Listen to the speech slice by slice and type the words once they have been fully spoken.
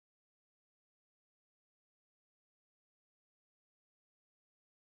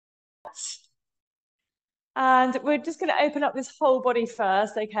And we're just going to open up this whole body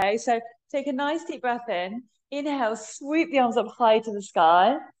first, okay? So take a nice deep breath in. Inhale, sweep the arms up high to the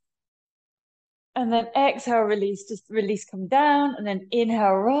sky. And then exhale, release, just release, come down. And then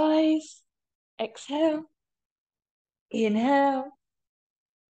inhale, rise. Exhale. Inhale.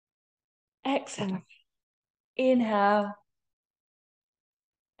 Exhale. Inhale.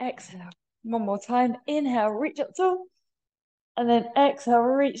 Exhale. One more time. Inhale, reach up tall. And then exhale,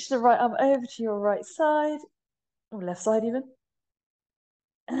 reach the right arm over to your right side. Or left side even.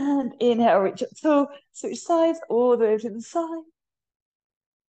 And inhale, reach up tall. Switch sides all the way to the side.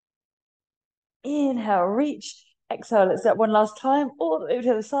 Inhale, reach. Exhale, let's do that one last time. All the way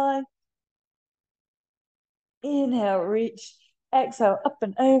to the side. Inhale, reach. Exhale, up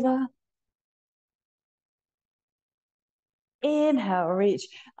and over. Inhale, reach,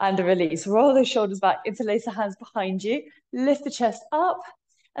 and release. Roll the shoulders back, interlace the hands behind you. Lift the chest up.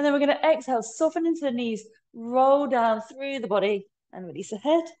 And then we're going to exhale, soften into the knees. Roll down through the body and release the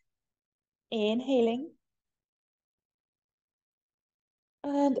head. Inhaling.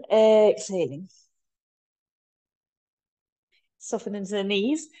 And exhaling. Soften into the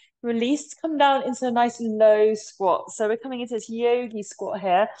knees. Release, come down into a nice low squat. So we're coming into this yogi squat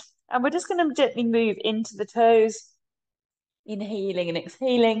here. And we're just going to gently move into the toes. Inhaling and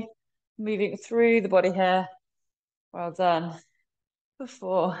exhaling. Moving through the body here. Well done.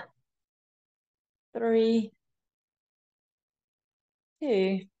 4, 3,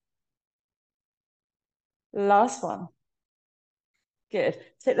 2. Last one. Good.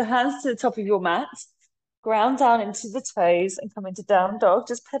 Take the hands to the top of your mat. Ground down into the toes and come into down dog.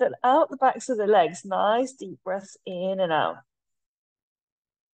 Just pedal out the backs of the legs. Nice deep breaths in and out.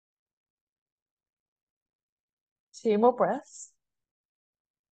 2 more breaths.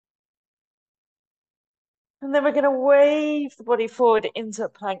 And then we're going to wave the body forward into a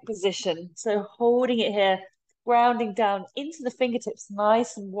plank position. So holding it here, grounding down into the fingertips,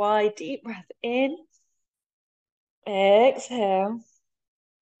 nice and wide. Deep breath in. Exhale.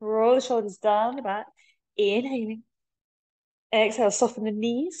 Roll the shoulders down the back. Inhaling. Exhale, soften the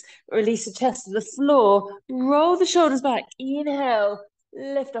knees. Release the chest to the floor. Roll the shoulders back. Inhale.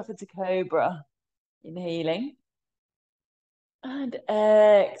 Lift up into cobra. Inhaling. And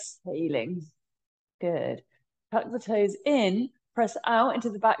exhaling. Good. Tuck the toes in. Press out into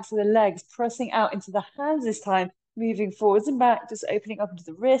the backs of the legs. Pressing out into the hands this time. Moving forwards and back. Just opening up into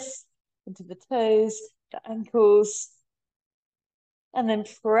the wrists, into the toes, the ankles. And then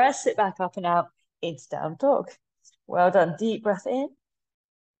press it back up and out into down dog. Well done. Deep breath in.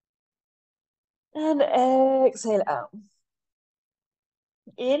 And exhale out.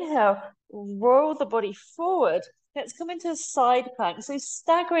 Inhale, roll the body forward. Let's come into a side plank. So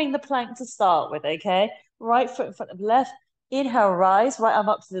staggering the plank to start with, okay? Right foot in front of left. Inhale, rise. Right arm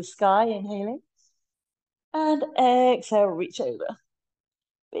up to the sky, inhaling. And exhale, reach over.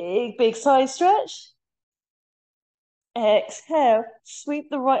 Big, big side stretch. Exhale, sweep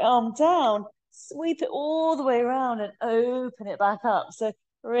the right arm down. Sweep it all the way around and open it back up. So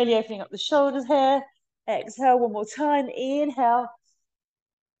really opening up the shoulders here. Exhale one more time. Inhale.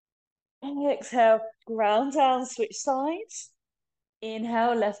 Exhale, ground down, switch sides.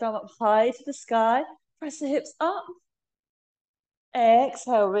 Inhale, left arm up high to the sky. Press the hips up.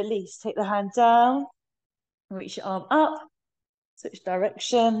 Exhale, release. Take the hand down. Reach your arm up. Switch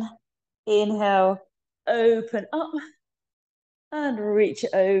direction. Inhale, open up. And reach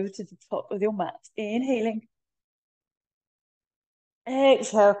it over to the top of your mat. Inhaling.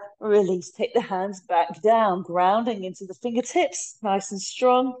 Exhale, release. Take the hands back down, grounding into the fingertips. Nice and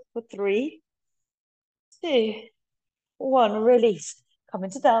strong for 3, 2, 1. Release. Come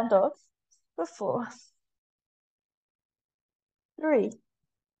into down dog for 4, 3,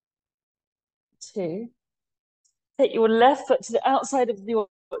 2. Take your left foot to the outside of your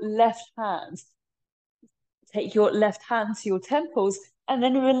left hand. Take your left hand to your temples and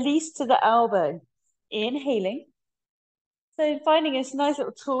then release to the elbow. Inhaling. So finding a nice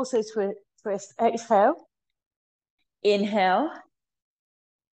little torso twist. Exhale. Inhale.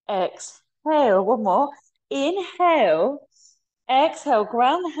 Exhale. One more. Inhale. Exhale.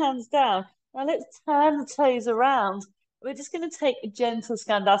 Ground the hands down. Now let's turn the toes around. We're just going to take a gentle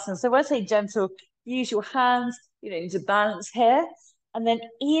skandasana. So when I say gentle, use your hands. You don't need to balance here. And then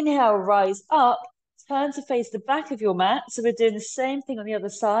inhale, rise up. Turn to face the back of your mat. So we're doing the same thing on the other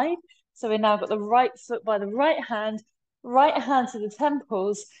side. So we've now got the right foot by the right hand to the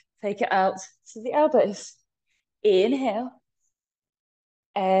temples. Take it out to the elbows. Inhale.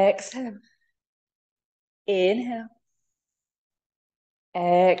 Exhale. Inhale.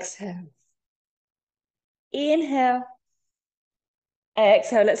 Exhale. Inhale.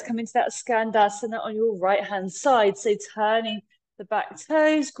 Exhale, let's come into that Skandasana on your right-hand side. So turning the back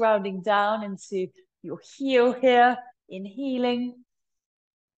toes, grounding down into your heel here, inhaling.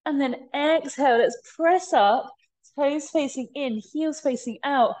 And then exhale, let's press up, toes facing in, heels facing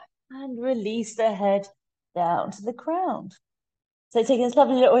out, and release the head down to the ground. So taking this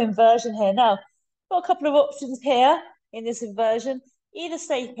lovely little inversion here. Now, got a couple of options here in this inversion. Either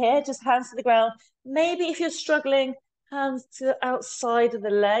stay here, just hands to the ground. Maybe if you're struggling, hands to outside of the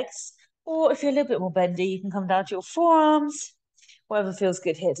legs. Or if you're a little bit more bendy, you can come down to your forearms. Whatever feels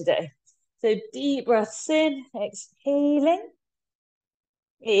good here today. So deep breaths in, exhaling.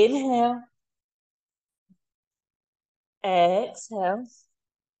 Inhale. Exhale.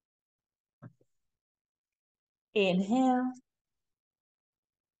 Inhale.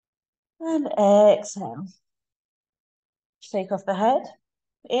 And exhale. Shake off the head.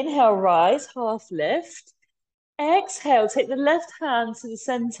 Inhale, rise, half lift. Exhale, take the left hand to the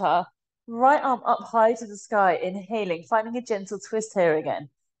center, right arm up high to the sky, inhaling, finding a gentle twist here again.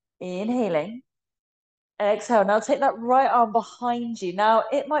 Inhaling. Exhale, now take that right arm behind you. Now,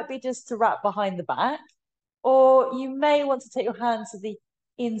 it might be just to wrap behind the back, or you may want to take your hand to the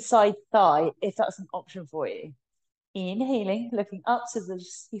inside thigh if that's an option for you. Inhaling, looking up to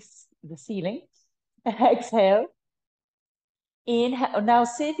the ceiling. Exhale. Inhale. Now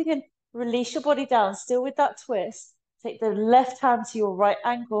see if you can release your body down, still with that twist. Take the left hand to your right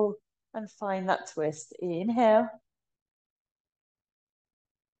ankle and find that twist. Inhale.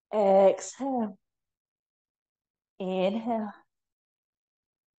 Exhale. Inhale.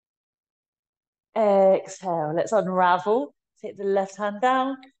 Exhale. Let's unravel. Take the left hand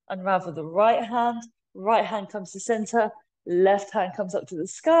down, unravel the right hand. Right hand comes to center, left hand comes up to the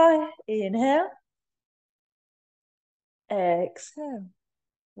sky. Inhale. Exhale.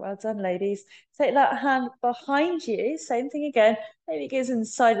 Well done, ladies. Take that hand behind you. Same thing again. Maybe it goes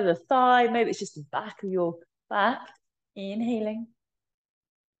inside of the thigh. Maybe it's just the back of your back. Inhaling.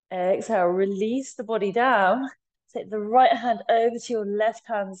 Exhale. Release the body down. Take the right hand over to your left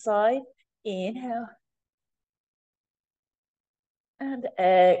hand side. Inhale. And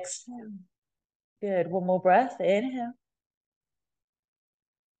exhale. Good. One more breath. Inhale.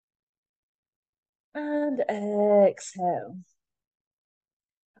 And exhale.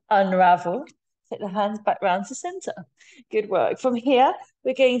 Unravel. Take the hands back round to center. Good work. From here,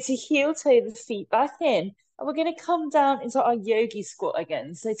 we're going to heel toe the feet back in. And we're going to come down into our yogi squat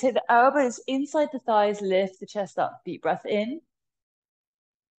again. So take the elbows inside the thighs, lift the chest up. Deep breath in.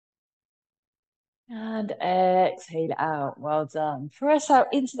 And exhale out. Well done. Press out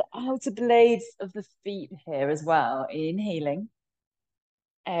into the outer blades of the feet here as well. Inhaling.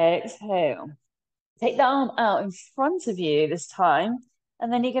 Exhale. Take the arm out in front of you this time.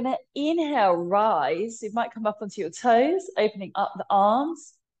 And then you're going to inhale, rise. You might come up onto your toes, opening up the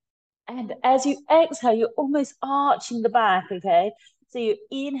arms. And as you exhale, you're almost arching the back, okay? So you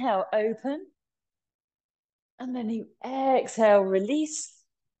inhale, open. And then you exhale, release.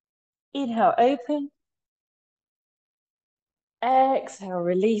 Inhale, open. Exhale,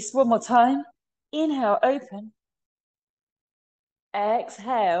 release. One more time. Inhale, open.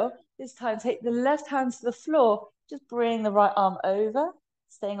 Exhale. This time, take the left hand to the floor. Just bring the right arm over.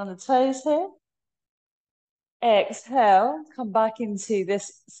 Staying on the toes here. Exhale, come back into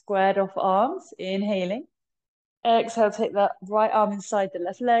this squared off arms, inhaling. Exhale, take that right arm inside the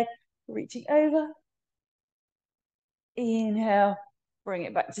left leg, reaching over. Inhale, bring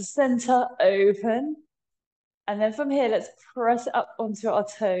it back to center, open. And then from here, let's press it up onto our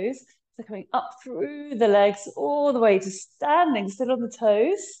toes. So coming up through the legs, all the way to standing, still on the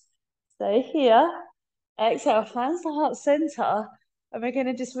toes. Stay here. Exhale, hands to heart center. And we're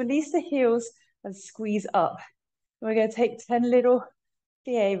gonna just release the heels and squeeze up. We're going to take 10 little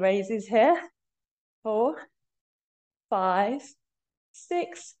plie raises here. 4, 5,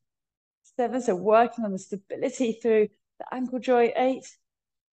 6, 7. So working on the stability through the ankle joint. 8,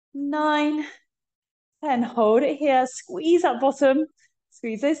 9, 10. Hold it here. Squeeze that bottom.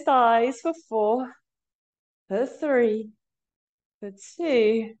 Squeeze those thighs for 4, for 3, for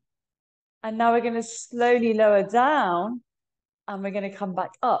 2. And now we're going to slowly lower down and we're going to come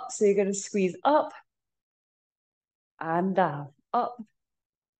back up. So you're going to squeeze up and down, up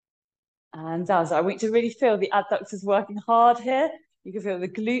and down. So I want you to really feel the adductors working hard here. You can feel the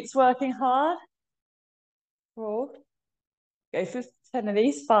glutes working hard. 4, go for 10 of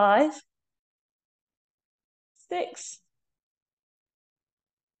these. 5, 6,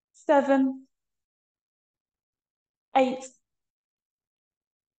 7, 8,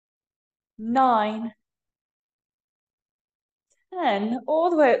 9, 10, all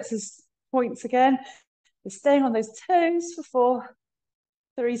the way up to points again. We're staying on those toes for 4,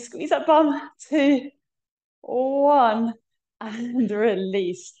 3, squeeze that bum. 2, 1, and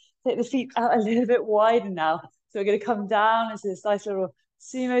release. Take the feet out a little bit wider now. So we're going to come down into this nice little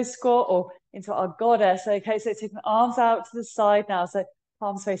sumo squat or into our goddess. Okay, so taking the arms out to the side now. So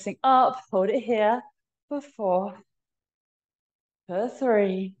palms facing up, hold it here for 4, for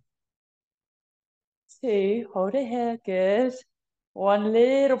 3, 2, hold it here, good. 1,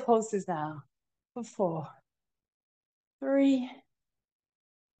 little pulses now for 4, 3,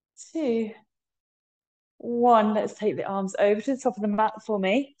 2, 1. Let's take the arms over to the top of the mat for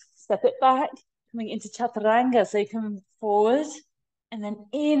me. Step it back, coming into chaturanga. So you come forward and then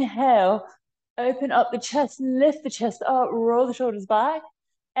inhale, open up the chest, lift the chest up, roll the shoulders back.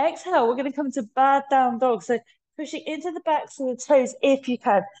 Exhale, we're going to come to bad down dog. So pushing into the backs of the toes if you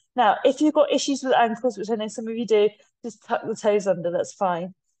can. Now, if you've got issues with ankles, which I know some of you do, just tuck the toes under, that's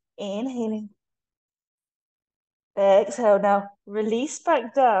fine. Inhaling. Exhale. Now, release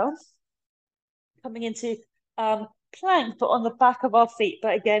back down. Coming into plank, but on the back of our feet.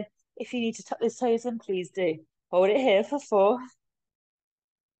 But again, if you need to tuck those toes in, please do. Hold it here for 4,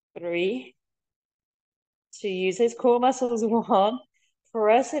 3, 2. Use those core muscles. 1.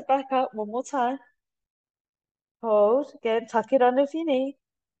 Press it back up one more time. Hold. Again, tuck it under if you need.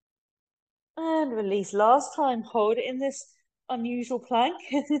 And release. Last time, hold it in this unusual plank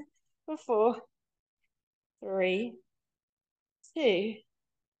for 4, 3, 2,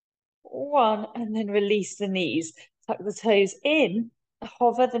 1. And then release the knees. Tuck the toes in.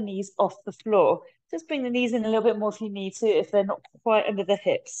 Hover the knees off the floor. Just bring the knees in a little bit more if you need to, if they're not quite under the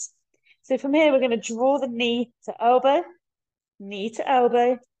hips. So from here, we're going to draw the knee to elbow, knee to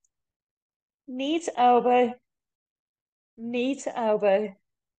elbow, knee to elbow, knee to elbow.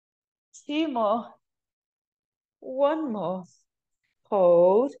 2 more. 1 more.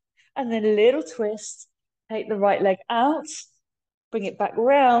 Hold. And then a little twist. Take the right leg out. Bring it back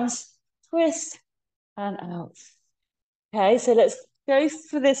round. Twist and out. Okay, so let's go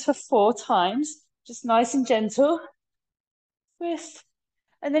for this for 4 times. Just nice and gentle. Twist.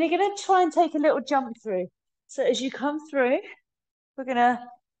 And then you're going to try and take a little jump through. So as you come through, we're going to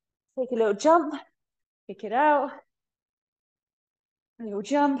take a little jump, kick it out, a little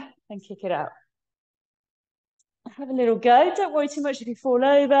jump, and kick it out. Have a little go. Don't worry too much if you fall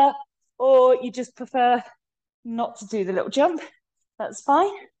over or you just prefer not to do the little jump. That's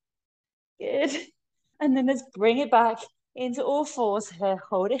fine. Good. And then let's bring it back into all 4s here.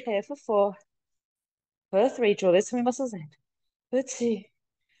 Hold it here for 4, for 3. Draw those tummy muscles in. For 2,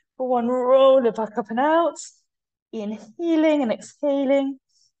 for 1. Roll it back up and out. Inhaling and exhaling.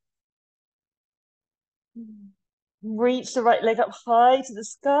 Reach the right leg up high to the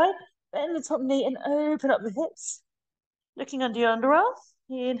sky. Bend the top knee and open up the hips. Looking under your underarm.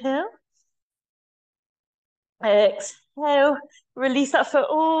 Inhale. Exhale. Release that foot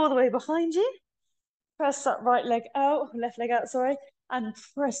all the way behind you. Press that right leg out, left leg out, sorry. And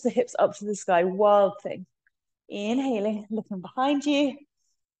press the hips up to the sky. Wild thing. Inhaling, looking behind you.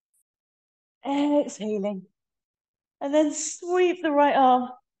 Exhaling. And then sweep the right arm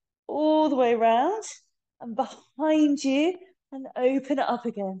all the way around and behind you and open it up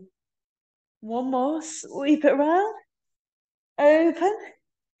again. 1 more, sweep it around, open,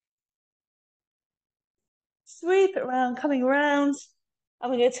 sweep it around, coming around.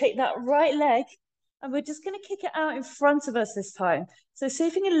 And we're going to take that right leg and we're just going to kick it out in front of us this time. So see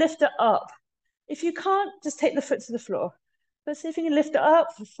if you can lift it up. If you can't, just take the foot to the floor. But see if you can lift it up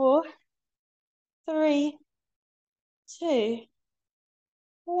for 4, 3, 2,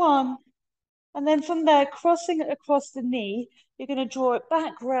 1. And then from there, crossing it across the knee, you're going to draw it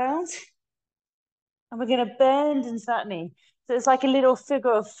back round. And we're going to bend into that knee. So it's like a little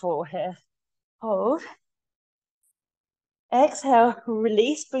figure of 4 here. Hold. Exhale,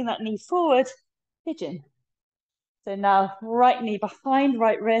 release, bring that knee forward. Pigeon. So now right knee behind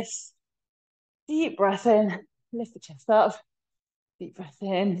right wrist. Deep breath in. Lift the chest up. Deep breath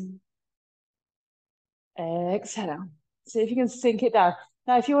in. Exhale. See if you can sink it down.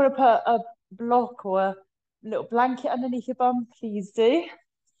 Now, if you want to put a block or a little blanket underneath your bum, please do.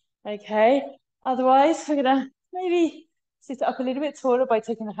 Okay. Otherwise, we're going to maybe sit it up a little bit taller by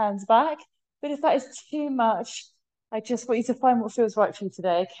taking the hands back. But if that is too much, I just want you to find what feels right for you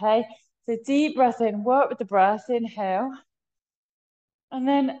today, okay? So deep breath in, work with the breath, inhale. And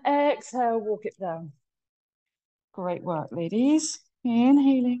then exhale, walk it down. Great work, ladies.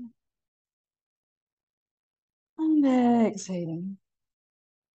 Inhaling. And exhaling.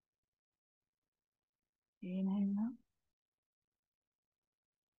 Inhale.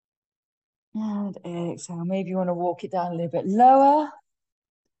 And exhale. Maybe you want to walk it down a little bit lower.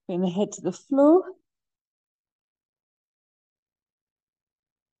 Bring the head to the floor.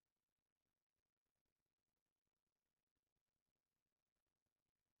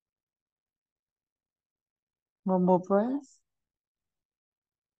 One more breath.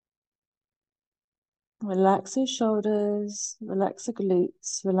 Relax your shoulders, relax the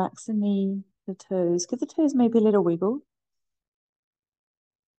glutes, relax the knee, the toes. Give the toes maybe a little wiggle.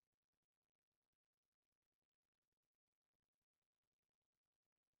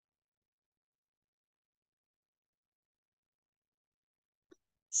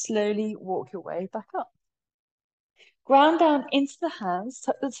 Slowly walk your way back up. Ground down into the hands,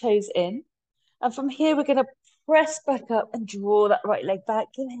 tuck the toes in. And from here, we're going to press back up and draw that right leg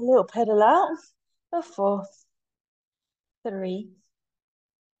back. Give it a little pedal out. A 4, 3,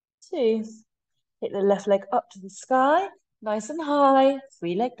 2. Take the left leg up to the sky, nice and high,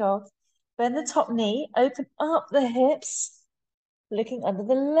 3-leg dog. Bend the top knee, open up the hips, looking under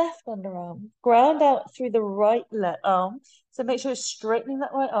the left underarm. Ground out through the right arm. So make sure you're straightening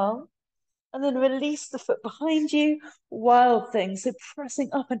that right arm. And then release the foot behind you. Wild thing. So pressing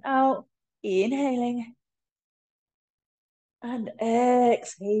up and out, inhaling. And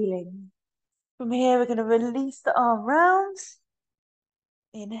exhaling. From here, we're going to release the arm round.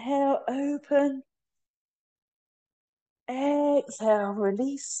 Inhale, open. Exhale,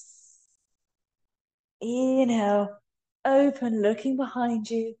 release. Inhale, open, looking behind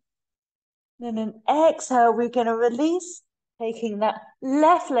you. Then an exhale, we're going to release, taking that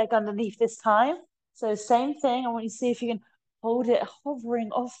left leg underneath this time. So same thing. I want you to see if you can hold it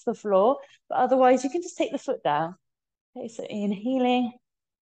hovering off the floor. But otherwise, you can just take the foot down. Okay, so inhaling,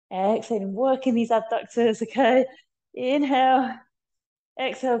 exhaling, working these abductors, okay? Inhale,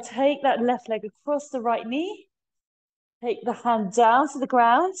 exhale, take that left leg across the right knee. Take the hand down to the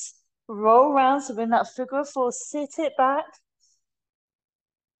ground. Roll around, so we're in that figure of 4, sit it back.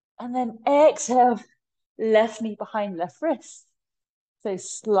 And then exhale, left knee behind left wrist. So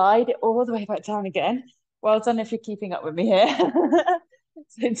slide it all the way back down again. Well done if you're keeping up with me here.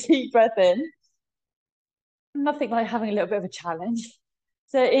 So deep breath in. Nothing like having a little bit of a challenge.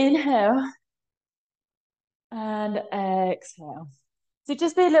 So inhale and exhale. So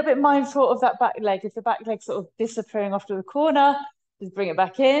just be a little bit mindful of that back leg. If the back leg's sort of disappearing off to the corner, just bring it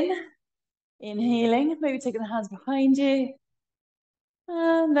back in. Inhaling, maybe taking the hands behind you.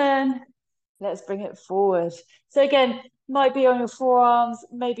 And then let's bring it forward. So again, might be on your forearms,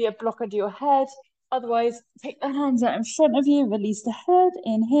 maybe a block under your head. Otherwise, take the hands out in front of you, release the head,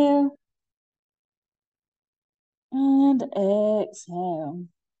 inhale. And exhale.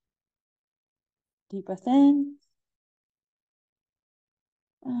 Deep breath in.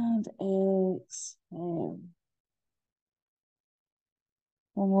 And exhale.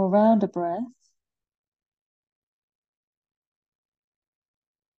 One more round of breath.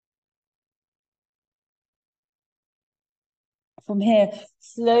 From here,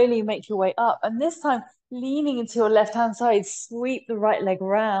 slowly make your way up. And this time, leaning into your left-hand side, sweep the right leg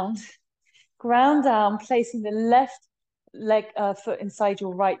round. Ground down, placing the left leg foot inside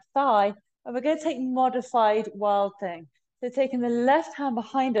your right thigh. And we're going to take modified wild thing. So taking the left hand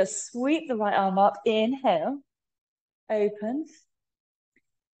behind us, sweep the right arm up. Inhale, open.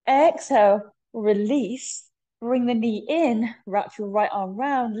 Exhale, release. Bring the knee in, wrap your right arm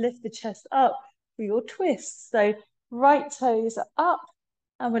round, lift the chest up for your twist. So right toes are up,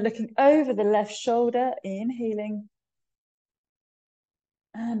 and we're looking over the left shoulder, inhaling.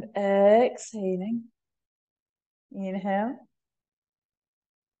 And exhaling. Inhale.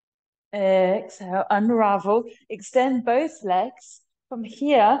 Exhale, unravel, extend both legs. From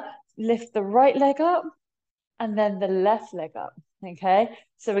here, lift the right leg up and then the left leg up, okay?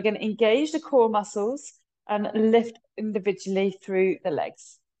 So we're going to engage the core muscles and lift individually through the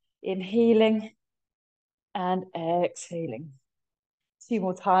legs. Inhaling and exhaling. 2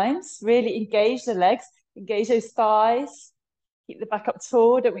 more times. Really engage the legs, engage those thighs. Keep the back up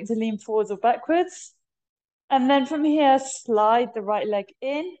tall, don't want to lean forwards or backwards. And then from here, slide the right leg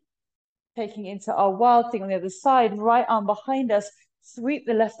in. Taking into our wild thing on the other side, right arm behind us, sweep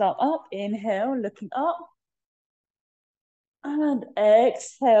the left arm up, inhale, looking up, and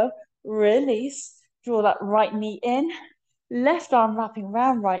exhale, release, draw that right knee in, left arm wrapping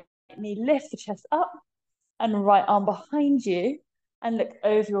around right knee, lift the chest up, and right arm behind you, and look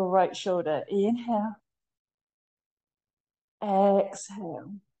over your right shoulder, inhale,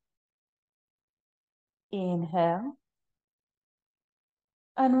 exhale, inhale,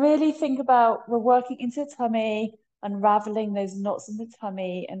 and really think about we're working into the tummy, unraveling those knots in the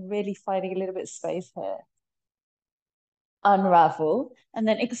tummy and really finding a little bit of space here. Unravel and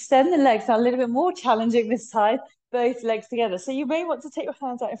then extend the legs. Now a little bit more challenging this time, both legs together. So you may want to take your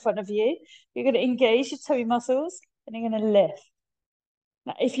hands out in front of you. You're going to engage your tummy muscles and you're going to lift.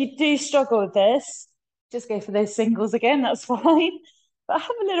 Now, if you do struggle with this, just go for those singles again, that's fine. But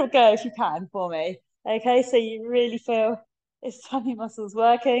have a little go if you can for me. Okay, so you really feel his tummy muscles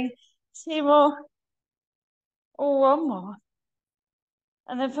working. Two more, or one more.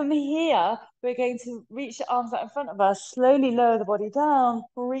 And then from here, we're going to reach the arms out in front of us, slowly lower the body down,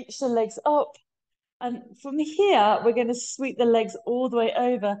 reach the legs up. And from here, we're going to sweep the legs all the way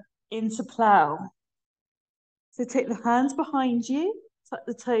over into plow. So take the hands behind you, tuck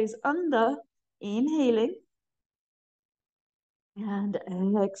the toes under, inhaling and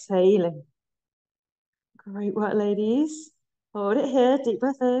exhaling. Great work, ladies. Hold it here, deep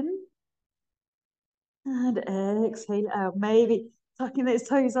breath in and exhale out. Maybe tucking those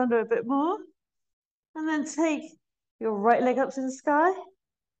toes under a bit more. And then take your right leg up to the sky.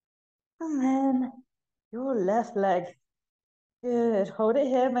 And then your left leg. Good. Hold it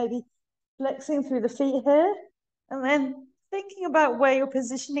here, maybe flexing through the feet here. And then thinking about where your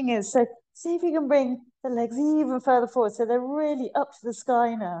positioning is. So see if you can bring the legs even further forward. So they're really up to the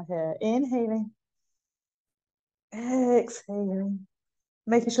sky now here. Inhaling. Exhaling.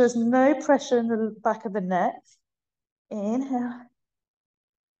 Making sure there's no pressure in the back of the neck. Inhale.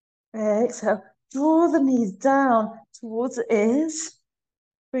 Exhale. Draw the knees down towards the ears.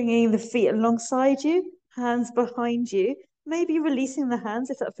 Bringing the feet alongside you, hands behind you. Maybe releasing the hands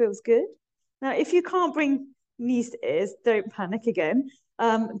if that feels good. Now, if you can't bring knees to ears, don't panic again.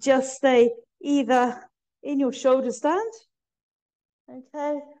 Just stay either in your shoulder stand,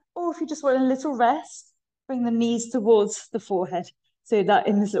 okay? Or if you just want a little rest, bring the knees towards the forehead. So that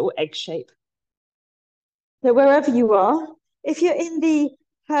in this little egg shape. So wherever you are, if you're in the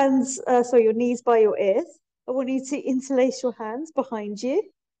hands, your knees by your ears, I want you to interlace your hands behind you.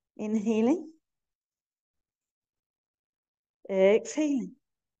 Inhaling. Exhaling.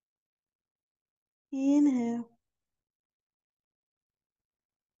 Inhale.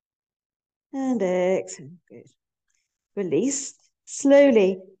 And exhale. Good. Release.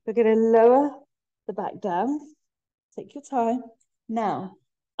 Slowly, we're going to lower the back down. Take your time. Now,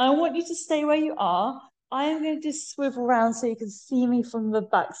 I want you to stay where you are. I am going to just swivel around so you can see me from the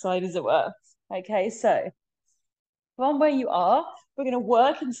backside, as it were. Okay, so from where you are, we're going to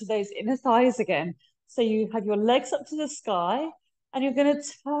work into those inner thighs again. So you have your legs up to the sky and you're going to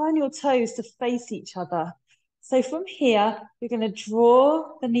turn your toes to face each other. So from here, you're going to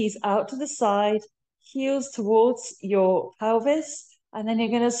draw the knees out to the side, heels towards your pelvis, and then you're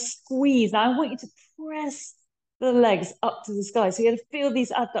going to squeeze. Now I want you to press the legs up to the sky. So you're going to feel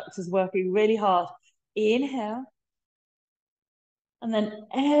these adductors working really hard. Inhale. And then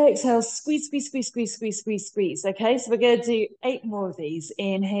exhale, squeeze, squeeze, squeeze, squeeze, squeeze, squeeze, squeeze. Okay, so we're going to do 8 more of these.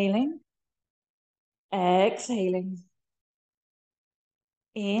 Inhaling, exhaling,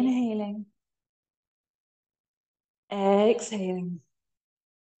 inhaling, exhaling,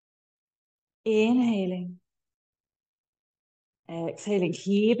 inhaling, exhaling.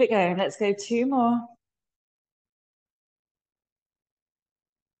 Keep it going. Let's go 2 more.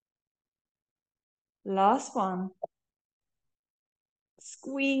 Last one.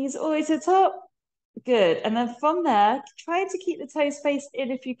 Squeeze all the way to the top. Good. And then from there, try to keep the toes faced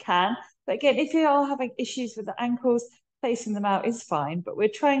in if you can. But again, if you are having issues with the ankles, facing them out is fine. But we're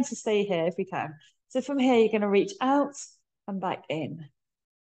trying to stay here if we can. So from here, you're going to reach out and back in.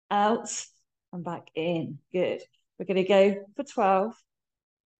 Out and back in. Good. We're going to go for 12,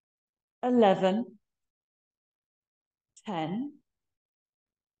 11, 10,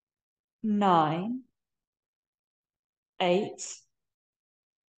 9, 8,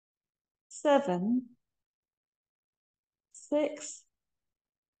 7, 6,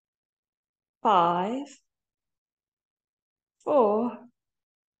 5, 4,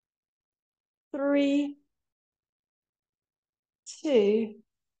 3, 2.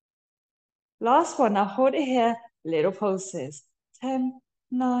 Last one. Now hold it here. Little pulses. 10,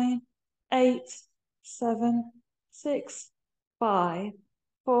 9, 8, 7, 6, 5,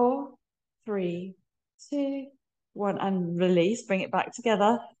 4, 3, 2, 1. And release. Bring it back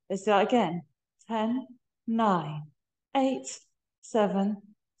together. Let's do that again. 10, 9, 8, 7,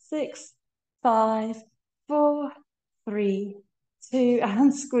 6, 5, 4, 3, 2,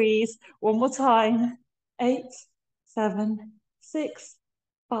 and squeeze. One more time. 8, 7, 6,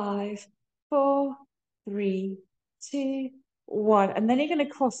 5, 4, 3, 2, 1. And then you're going to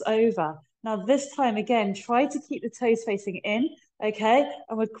cross over. Now, this time again, try to keep the toes facing in, okay?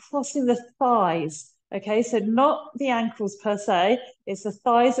 And we're crossing the thighs, okay? So not the ankles per se, it's the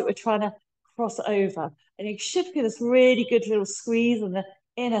thighs that we're trying to cross over. And you should feel this really good little squeeze on the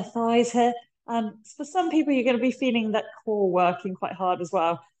inner thighs here. And for some people, you're going to be feeling that core working quite hard as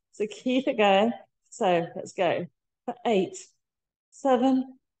well. So keep it going. So let's go for 8,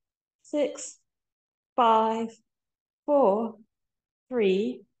 7, 6, 5, 4,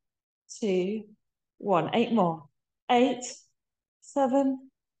 3, 2, 1. 8 more. 8, 7,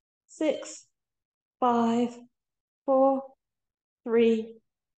 6, 5, 4, 3,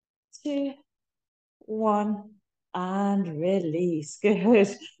 2, 1. And release.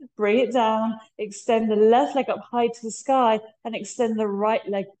 Good. Bring it down. Extend the left leg up high to the sky and extend the right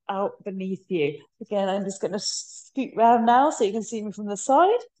leg out beneath you. Again, I'm just going to scoot round now so you can see me from the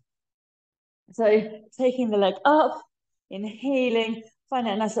side. So taking the leg up, inhaling, find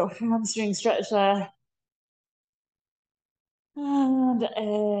that nice little hamstring stretch there. And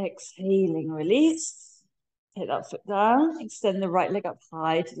exhaling, release. Take that foot down, extend the right leg up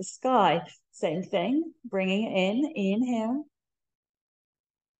high to the sky. Same thing, bringing it in, inhale.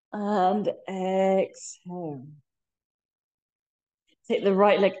 And exhale. Take the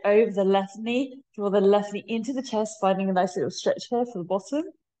right leg over the left knee, draw the left knee into the chest, finding a nice little stretch here for the bottom.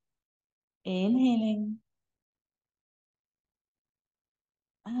 Inhaling.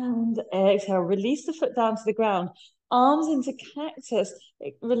 And exhale, release the foot down to the ground. Arms into cactus.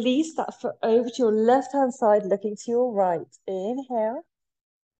 Release that foot over to your left-hand side, looking to your right. Inhale.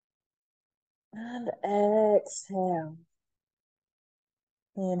 And exhale.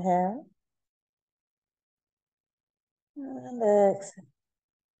 Inhale. And exhale.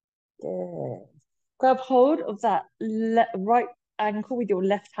 Good. Grab hold of that right ankle with your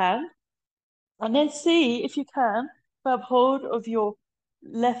left hand. And then see if you can grab hold of your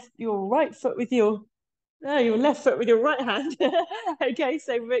right foot with your left foot with your right hand. Okay,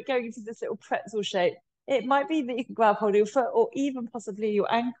 so we're going into this little pretzel shape. It might be that you can grab hold of your foot or even possibly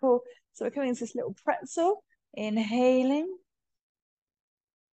your ankle. So we're coming into this little pretzel. Inhaling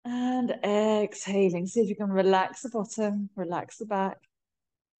and exhaling. See if you can relax the bottom, relax the back.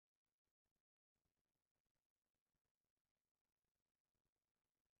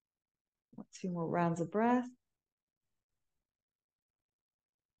 Two more rounds of breath.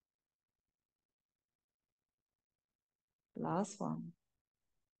 Last one.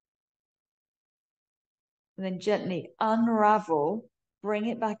 And then gently unravel, bring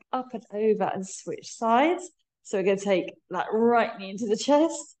it back up and over and switch sides. So we're going to take that right knee into the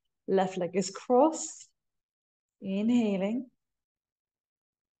chest, left leg is crossed. Inhaling.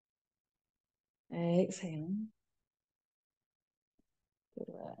 Exhaling.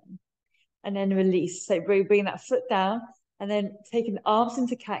 And then release. So bring that foot down and then taking the arms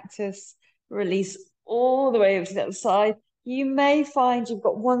into cactus, release all the way over to the other side. You may find you've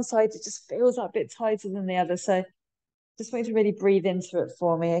got one side that just feels that bit tighter than the other. So just want you to really breathe into it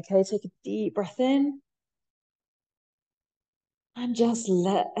for me, okay? Take a deep breath in. And just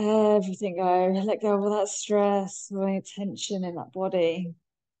let everything go. Let go of all that stress, all any tension in that body.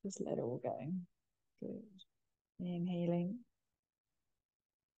 Just let it all go. Good. Inhaling.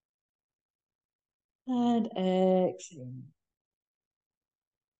 And exhaling.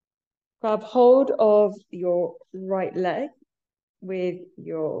 Grab hold of your right leg with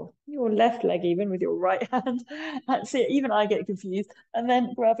your left leg, even with your right hand. That's it. Even I get confused. And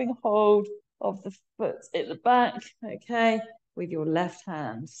then grabbing hold of the foot at the back, okay, with your left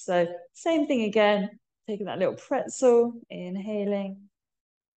hand. So same thing again, taking that little pretzel, inhaling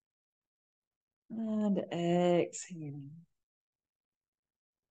and exhaling.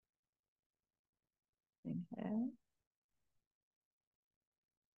 Inhale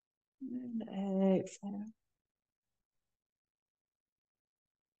and exhale.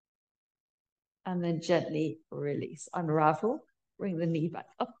 And then gently release, unravel, bring the knee back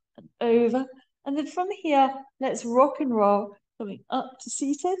up and over. And then from here, let's rock and roll, coming up to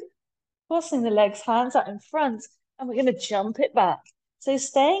seated, crossing the legs, hands out in front, and we're going to jump it back. So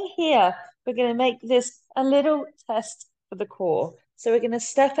staying here, we're going to make this a little test for the core. So we're going to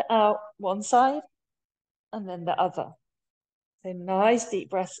step it out one side and then the other. So nice deep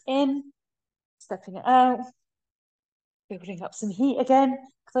breaths in, stepping it out, building up some heat again,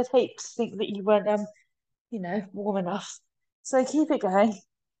 because I'd hate to think that you weren't, warm enough. So keep it going.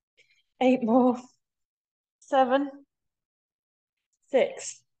 8 more. 7,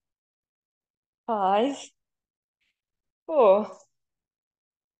 6, 5, 4,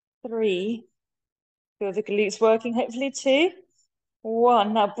 3. Feel the glutes working, hopefully 2,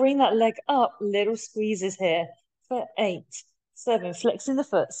 1. Now bring that leg up. Little squeezes here for 8, 7. Flexing the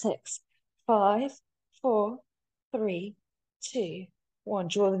foot. 6, 5, 4, 3, 2, 1.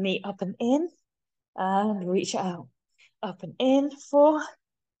 Draw the knee up and in and reach out. Up and in for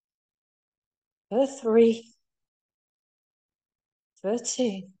 3, for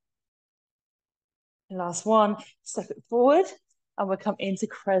 2. Last one. Step it forward and we'll come into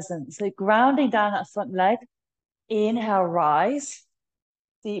crescent. So grounding down that front leg. Inhale, rise.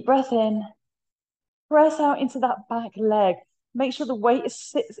 Deep breath in. Press out into that back leg. Make sure the weight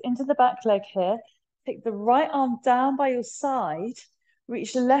sits into the back leg here. Take the right arm down by your side.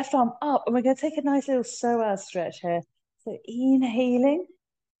 Reach the left arm up. And we're going to take a nice little psoas stretch here. So inhaling.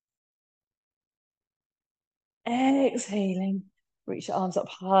 Exhaling. Reach your arms up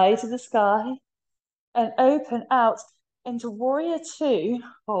high to the sky. And open out into warrior two.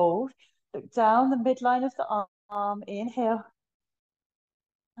 Hold. Look down the midline of the arm. Inhale.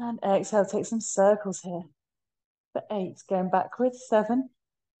 And exhale. Take some circles here. For 8. Going backwards. 7,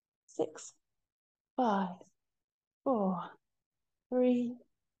 6, 5, 4, 3,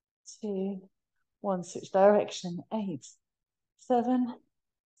 2, 1. Switch direction. 8, 7,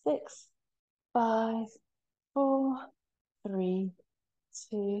 6, 5, 4, 3,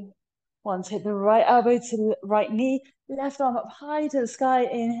 2, 1. Take the right elbow to the right knee. Left arm up high to the sky.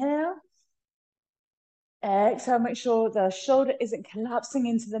 Inhale. Exhale. Make sure the shoulder isn't collapsing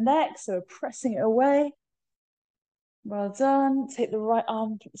into the neck, so we're pressing it away. Well done. Take the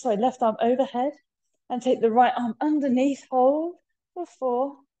left arm overhead and take the right arm underneath. Hold for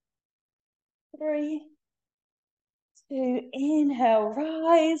 4, 3, 2. Inhale,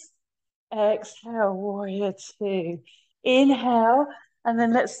 rise. Exhale, warrior two. Inhale, and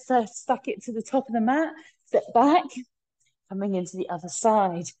then let's stack it to the top of the mat. Step back, coming into the other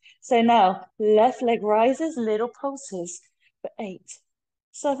side. So now, left leg rises, little pulses for 8,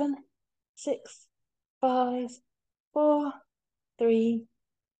 7, 6, 5, 4, 3,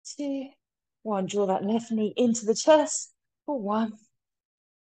 2, 1. Draw that left knee into the chest for 1,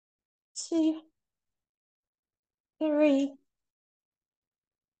 2, 3,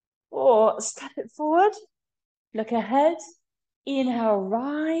 4. Step it forward. Look ahead. Inhale,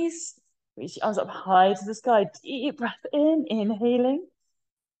 rise. Reach your arms up high to the sky. Deep breath in, inhaling.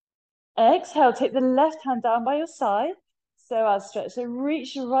 Exhale, take the left hand down by your side. So as stretch. So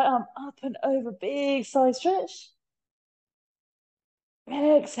reach your right arm up and over. Big side stretch.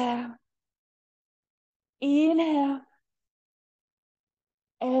 Exhale. Inhale.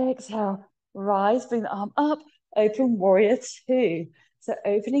 Exhale. Rise, bring the arm up. Open warrior two. So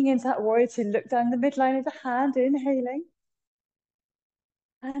opening into that warrior two. Look down the midline of the hand. Inhaling.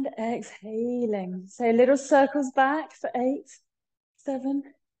 And exhaling. So little circles back for 8, 7,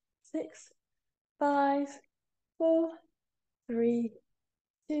 6, 5, 4, 3,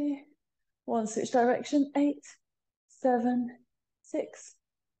 2, 1. Switch direction. 8, 7, 6,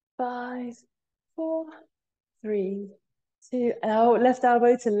 5, 4, 3, 2. Out. Left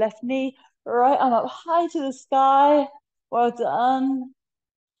elbow to left knee. Right arm up high to the sky. Well done.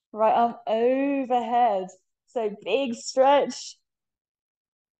 Right arm overhead. So big stretch.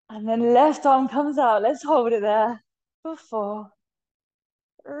 And then left arm comes out. Let's hold it there for 4,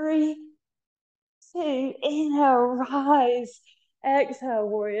 3, 2. Inhale, rise. Exhale,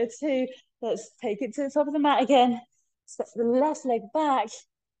 warrior two. Let's take it to the top of the mat again. Step the left leg back.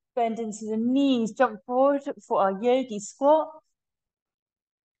 Bend into the knees. Jump forward for our yogi squat.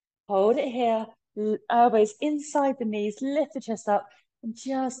 Hold it here. Elbows inside the knees. Lift the chest up. And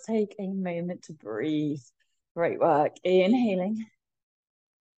just take a moment to breathe. Great work. Inhaling.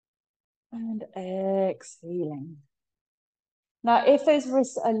 And exhaling. Now, if those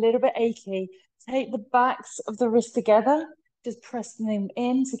wrists are a little bit achy, take the backs of the wrists together, just press them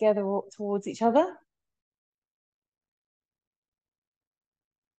in together towards each other.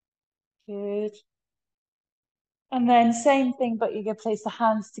 Good. And then same thing, but you're going to place the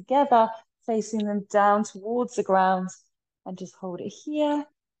hands together, facing them down towards the ground, and just hold it here.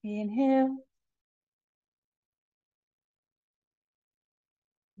 Inhale.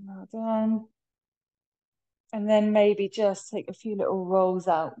 Well done. And then maybe just take a few little rolls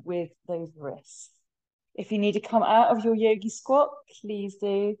out with those wrists. If you need to come out of your yogi squat, please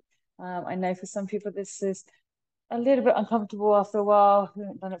do. I know for some people this is a little bit uncomfortable after a while, who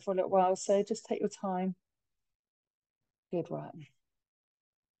haven't done it for a little while, so just take your time. Good work.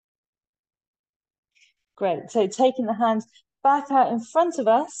 Great. So taking the hands back out in front of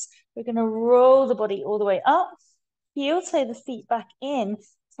us, we're going to roll the body all the way up. Heel toe the feet back in.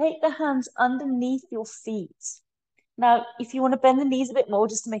 Take the hands underneath your feet. Now, if you want to bend the knees a bit more,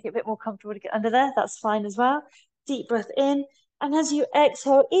 just to make it a bit more comfortable to get under there, that's fine as well. Deep breath in. And as you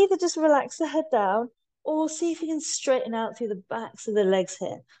exhale, either just relax the head down or see if you can straighten out through the backs of the legs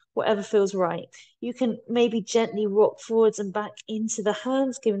here, whatever feels right. You can maybe gently rock forwards and back into the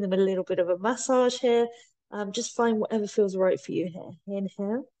hands, giving them a little bit of a massage here. Just find whatever feels right for you here.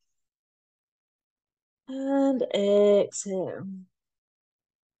 Inhale. And exhale.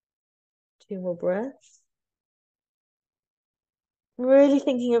 2 more breaths. Really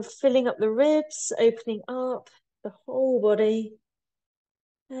thinking of filling up the ribs, opening up the whole body.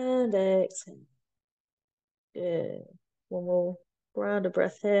 And exhale. Good. One more round of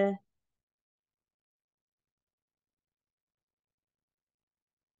breath here.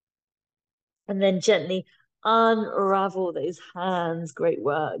 And then gently unravel those hands. Great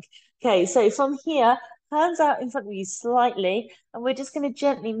work. Okay, so from here, hands out in front of you slightly, and we're just going to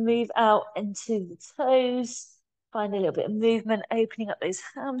gently move out into the toes. Find a little bit of movement, opening up those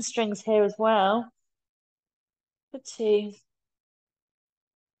hamstrings here as well. For 2,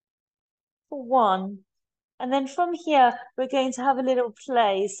 for 1. And then from here, we're going to have a little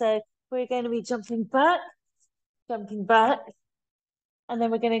play. So we're going to be jumping back, and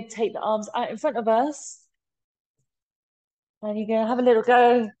then we're going to take the arms out in front of us. And you're going to have a little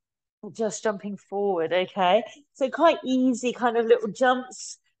go, just jumping forward, okay? So quite easy kind of little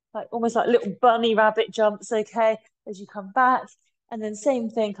jumps, like almost like little bunny rabbit jumps, okay? As you come back. And then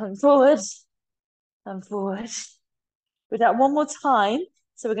same thing, coming forward and forward. With that one more time.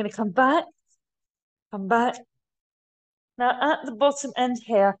 So we're going to come back. Now at the bottom end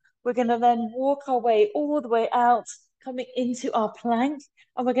here, we're going to then walk our way all the way out, coming into our plank.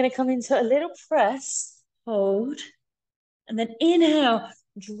 And we're going to come into a little press, hold, and then inhale,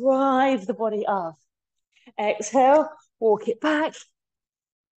 drive the body up. Exhale, walk it back,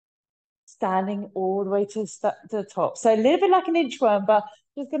 standing all the way to the top. So a little bit like an inchworm, but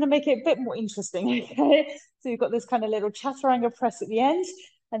just going to make it a bit more interesting, okay? So you've got this kind of little chaturanga press at the end,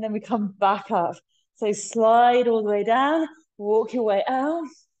 and then we come back up. So slide all the way down, walk your way out,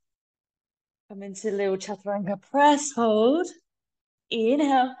 come into a little chaturanga press, hold,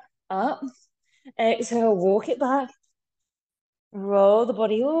 inhale, up, exhale, walk it back, roll the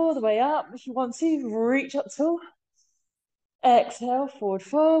body all the way up. If you want to, reach up tall, exhale, forward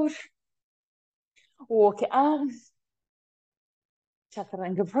fold, walk it out,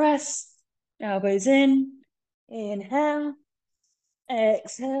 chaturanga press, elbows in, inhale,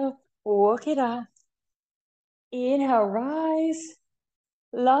 exhale, walk it out, inhale, rise,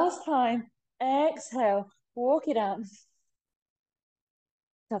 last time, exhale, walk it out,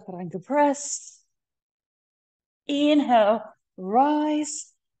 chaturanga press, inhale,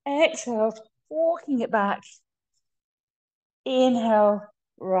 rise, exhale, walking it back, inhale,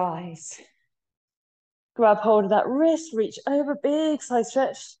 rise. Grab hold of that wrist, reach over, big side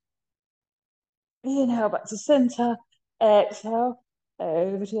stretch. Inhale back to center, exhale,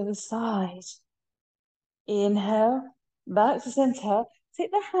 over to the other side. Inhale, back to center.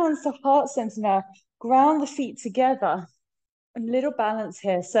 Take the hands to heart center now. Ground the feet together. A little balance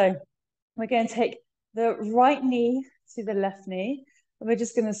here. So we're going to take the right knee to the left knee. And we're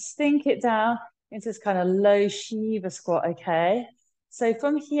just going to sink it down into this kind of low Shiva squat, okay? So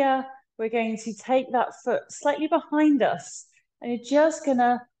from here, we're going to take that foot slightly behind us. And you're just going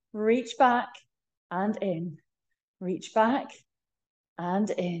to reach back and in. Reach back and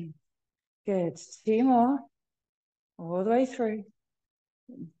in. Good. 2 more. All the way through.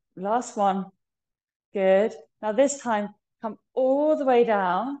 Last one. Good. Now this time, come all the way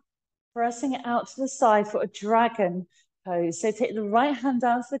down, pressing it out to the side for a dragon pose. So take the right hand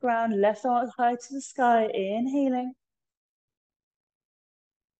down to the ground, left arm high to the sky, inhaling.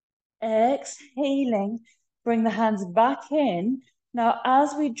 Exhaling, bring the hands back in. Now,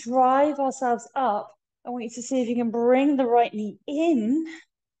 as we drive ourselves up, I want you to see if you can bring the right knee in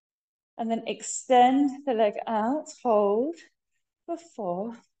and then extend the leg out. Hold for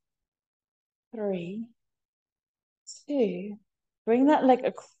 4, 3, 2. Bring that leg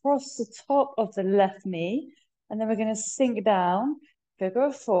across the top of the left knee. And then we're going to sink down. Figure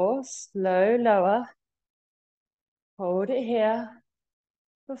of 4, slow, lower. Hold it here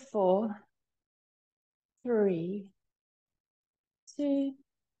for 4, 3, 2.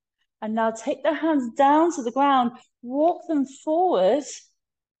 And now take the hands down to the ground. Walk them forward.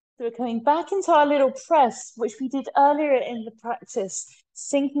 So we're coming back into our little press, which we did earlier in the practice,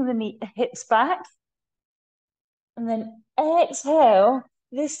 sinking the hips back. And then exhale.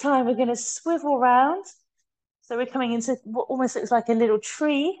 This time we're going to swivel around. So we're coming into what almost looks like a little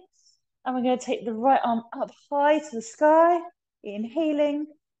tree. And we're going to take the right arm up high to the sky. Inhaling.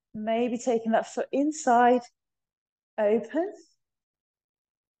 Maybe taking that foot inside. Open.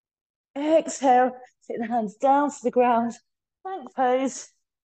 Exhale. Take the hands down to the ground. Plank pose.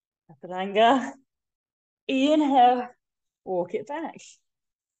 Chaturanga. Inhale. Walk it back.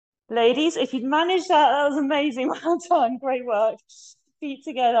 Ladies, if you'd managed that, that was amazing. Well done. Great work. Feet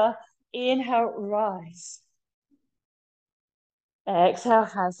together. Inhale, rise. Exhale,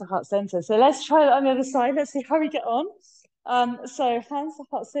 hands to heart center. So let's try that on the other side. Let's see how we get on. So hands to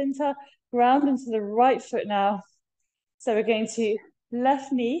heart center, ground into the right foot now. So we're going to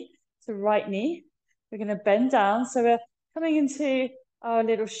left knee to right knee. We're going to bend down. So we're coming into our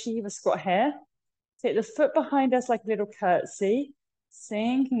little Shiva squat here. Take the foot behind us like a little curtsy,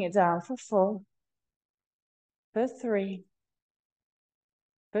 sinking it down for 4, for 3,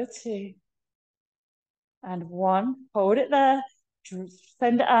 for 2, and 1. Hold it there.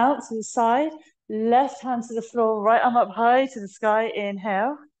 Send it out to the side. Left hand to the floor, right arm up high to the sky.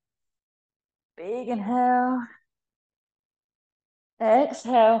 Inhale. Big inhale.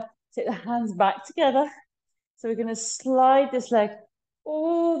 Exhale. Take the hands back together. So we're going to slide this leg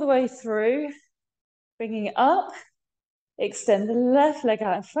all the way through, bringing it up. Extend the left leg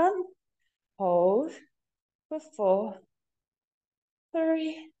out in front. Hold for 4,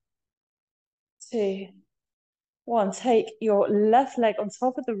 3, 2, 1. Take your left leg on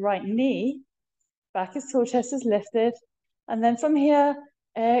top of the right knee. Back as tall, chest is lifted. And then from here,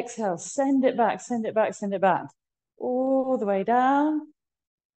 exhale, send it back, send it back, send it back. All the way down.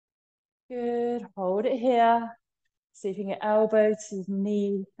 Good. Hold it here. See if you can get elbow to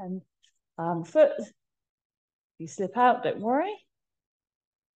knee and foot. If you slip out, don't worry.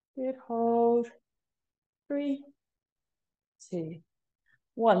 Good. Hold. 3, 2,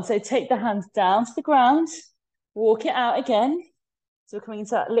 1. So take the hands down to the ground. Walk it out again. So we're coming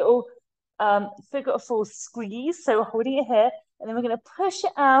into that little figure of 4 squeeze. So we're holding it here. And then we're going to push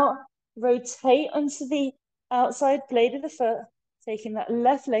it out. Rotate onto the outside blade of the foot. Taking that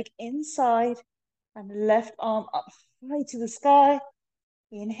left leg inside. And the left arm up high to the sky.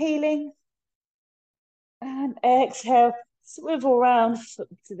 Inhaling. And exhale. Swivel round, foot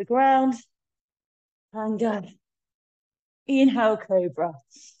to the ground. And go. Inhale, cobra.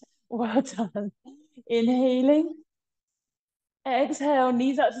 Well done. Inhaling. Exhale,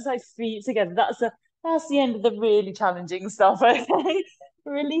 knees out to side, feet together. That's the end of the really challenging stuff, okay?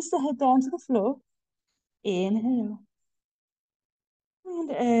 Release the head down to the floor. Inhale.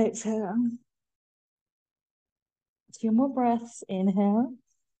 And exhale. 2 more breaths. Inhale.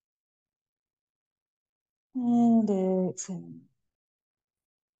 And exhale.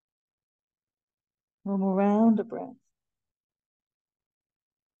 1 more round of breath.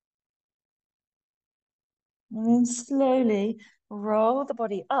 And then slowly roll the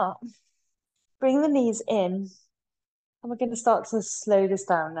body up. Bring the knees in. And we're going to start to slow this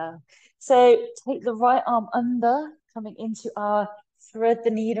down now. So take the right arm under, coming into our thread the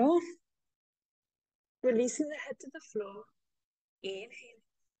needle. Releasing the head to the floor. Inhale.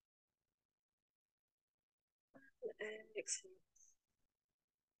 And exhale.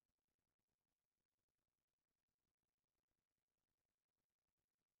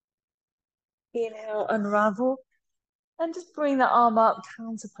 Inhale, unravel. And just bring the arm up,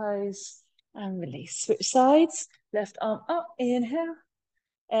 counter pose, and release. Switch sides. Left arm up. Inhale.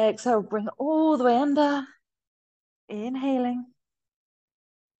 Exhale, bring it all the way under. Inhaling.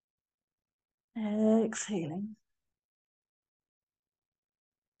 Exhaling.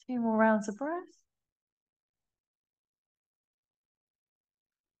 2 more rounds of breath.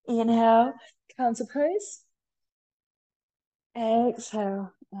 Inhale, counter pose.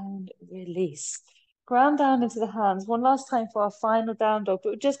 Exhale and release. Ground down into the hands. One last time for our final down dog,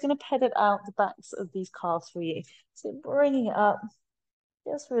 but we're just going to pedal out the backs of these calves for you. So bringing it up,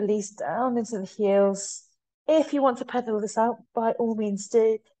 just release down into the heels. If you want to pedal this out, by all means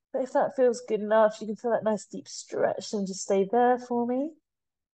do. But if that feels good enough, you can feel that nice deep stretch and just stay there for me.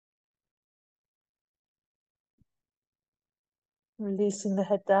 Releasing the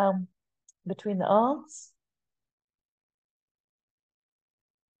head down between the arms.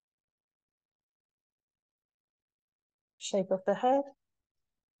 Shape of the head.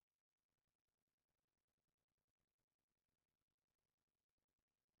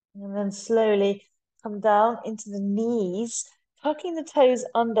 And then slowly come down into the knees, tucking the toes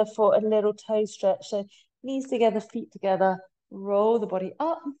under for a little toe stretch. So knees together, feet together, roll the body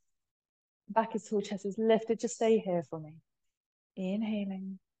up. Back is tall, chest is lifted. Just stay here for me.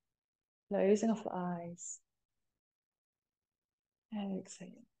 Inhaling, closing off the eyes.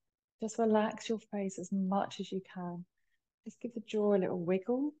 Exhaling. Just relax your face as much as you can. Just give the jaw a little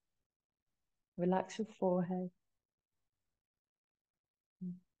wiggle. Relax your forehead.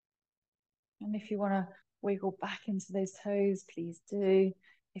 And if you want to wiggle back into those toes, please do.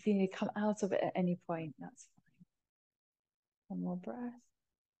 If you need to come out of it at any point, that's fine. 1 more breath.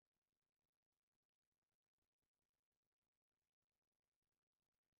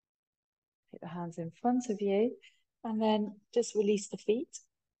 Take the hands in front of you and then just release the feet.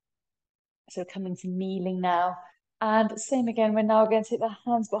 So coming to kneeling now. And same again, we're now going to take the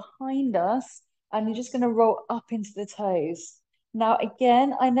hands behind us and you're just going to roll up into the toes. Now,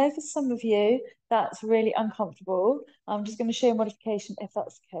 again, I know for some of you, that's really uncomfortable. I'm just going to show you a modification if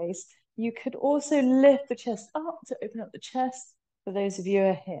that's the case. You could also lift the chest up to open up the chest for those of you who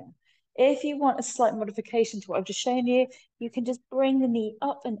are here. If you want a slight modification to what I've just shown you, you can just bring the knee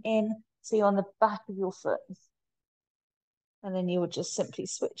up and in so you're on the back of your foot. And then you will just simply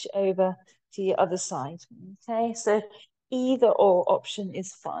switch over to your other side. Okay, so either or option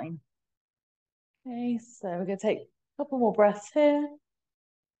is fine. Okay, so we're going to take a couple more breaths here.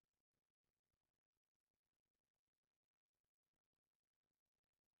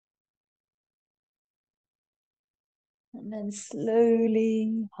 And then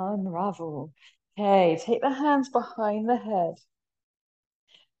slowly unravel. Okay, take the hands behind the head.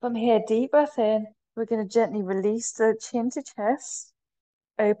 From here, deep breath in. We're going to gently release the chin to chest,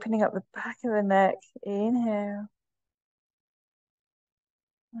 opening up the back of the neck. Inhale.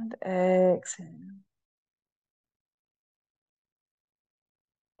 And exhale.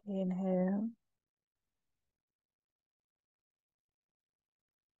 Inhale.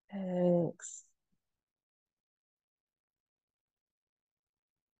 Exhale.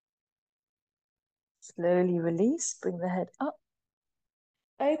 Slowly release. Bring the head up.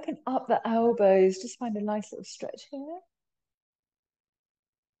 Open up the elbows. Just find a nice little stretch here.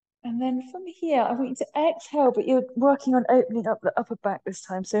 And then from here, I want you to exhale, but you're working on opening up the upper back this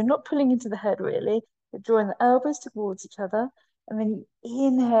time. So not pulling into the head really, but drawing the elbows towards each other. And then you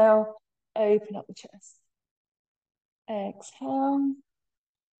inhale, open up the chest. Exhale.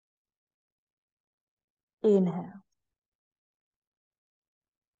 Inhale.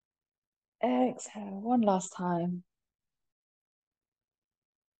 Exhale. One last time.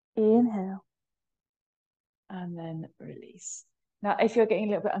 Inhale. And then release. Now, if you're getting a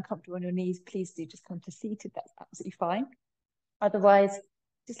little bit uncomfortable on your knees, please do just come to seated. That's absolutely fine. Otherwise,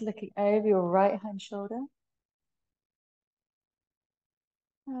 just looking over your right hand shoulder.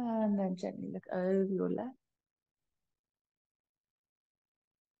 And then gently look over your left.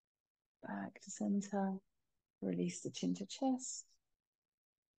 Back to center. Release the chin to chest.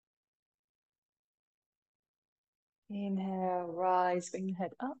 Inhale, rise, bring the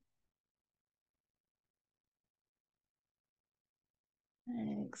head up.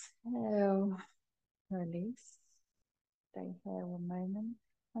 Exhale, release. Stay here one moment.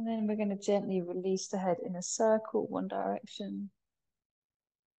 And then we're going to gently release the head in a circle, one direction.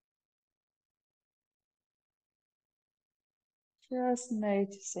 Just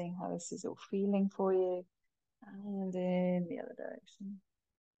noticing how this is all feeling for you. And in the other direction.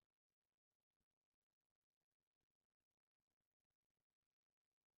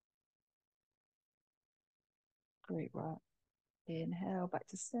 Great work. Inhale, back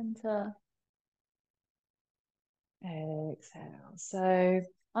to center. Exhale. So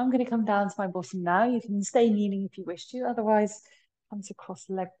I'm going to come down to my bottom now. You can stay kneeling if you wish to, otherwise come to cross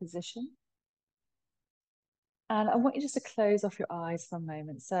leg position. And I want you just to close off your eyes for a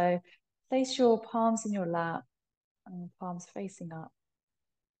moment. So place your palms in your lap and palms facing up,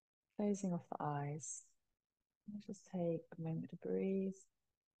 closing off the eyes. And just take a moment to breathe,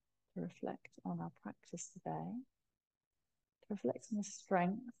 to reflect on our practice today, to reflect on the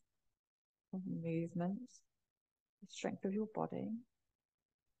strength of the movement, the strength of your body,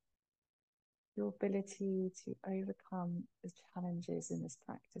 your ability to overcome the challenges in this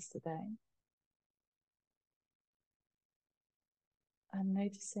practice today. And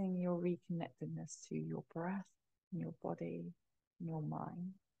noticing your reconnectedness to your breath, and your body, and your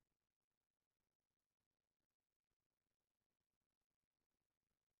mind.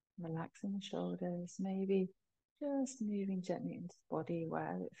 Relaxing the shoulders, maybe just moving gently into the body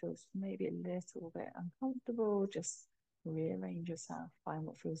where it feels maybe a little bit uncomfortable. Just rearrange yourself, find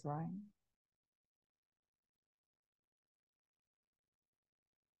what feels right.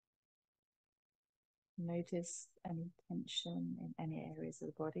 Notice any tension in any areas of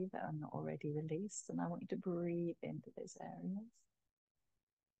the body that are not already released, and I want you to breathe into those areas.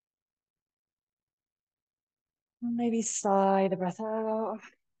 And maybe sigh the breath out,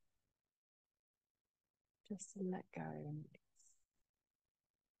 just to let go and release.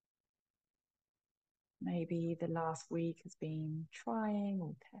 Maybe the last week has been trying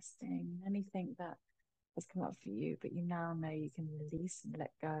or testing, anything that has come up for you, but you now know you can release and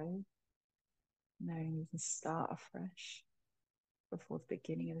let go, knowing you can start afresh before the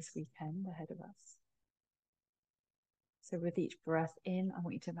beginning of this weekend ahead of us. So with each breath in, I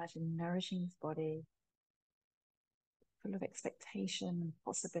want you to imagine nourishing this body, full of expectation and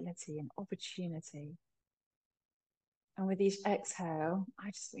possibility and opportunity. And with each exhale,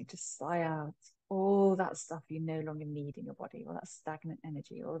 I just want you to sigh out all that stuff you no longer need in your body, or that stagnant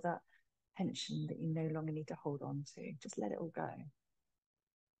energy, or that tension that you no longer need to hold on to. Just let it all go.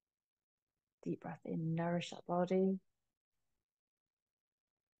 Deep breath in, nourish that body.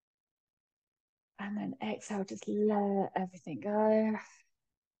 And then exhale, just let everything go.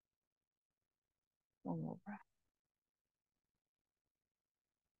 One more breath.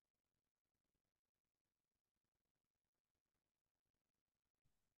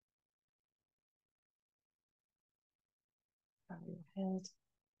 head.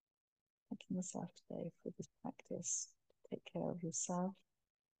 Thanking yourself today for this practice. Take care of yourself.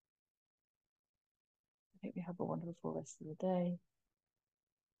 I hope you have a wonderful rest of the day.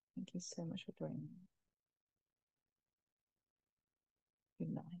 Thank you so much for joining me.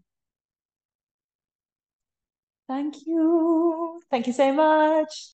 Good night. Thank you. Thank you so much.